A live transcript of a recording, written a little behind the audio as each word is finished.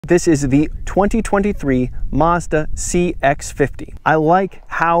This is the 2023 Mazda CX-50. I like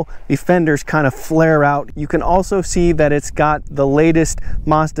how the fenders kind of flare out. You can also see that it's got the latest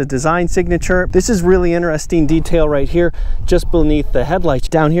Mazda design signature. This is really interesting detail right here, just beneath the headlights.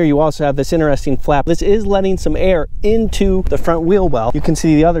 Down here, you also have this interesting flap. This is letting some air into the front wheel well. You can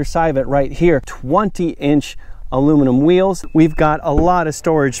see the other side of it right here, 20-inch aluminum wheels. We've got a lot of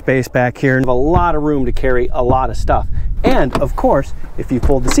storage space back here and a lot of room to carry a lot of stuff. And of course, if you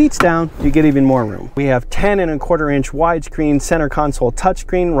fold the seats down, you get even more room. We have 10.25-inch widescreen center console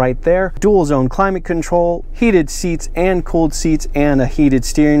touchscreen right there, dual zone climate control, heated seats and cooled seats, and a heated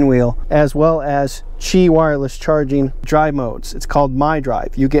steering wheel, as well as Qi wireless charging drive modes. It's called My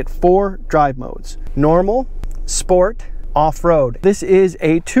Drive. You get 4 drive modes: normal, sport, off-road. This is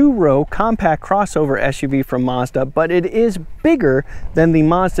a 2-row compact crossover SUV from Mazda, but it is bigger than the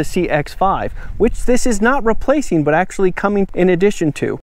Mazda CX-5, which this is not replacing, but actually coming in addition to.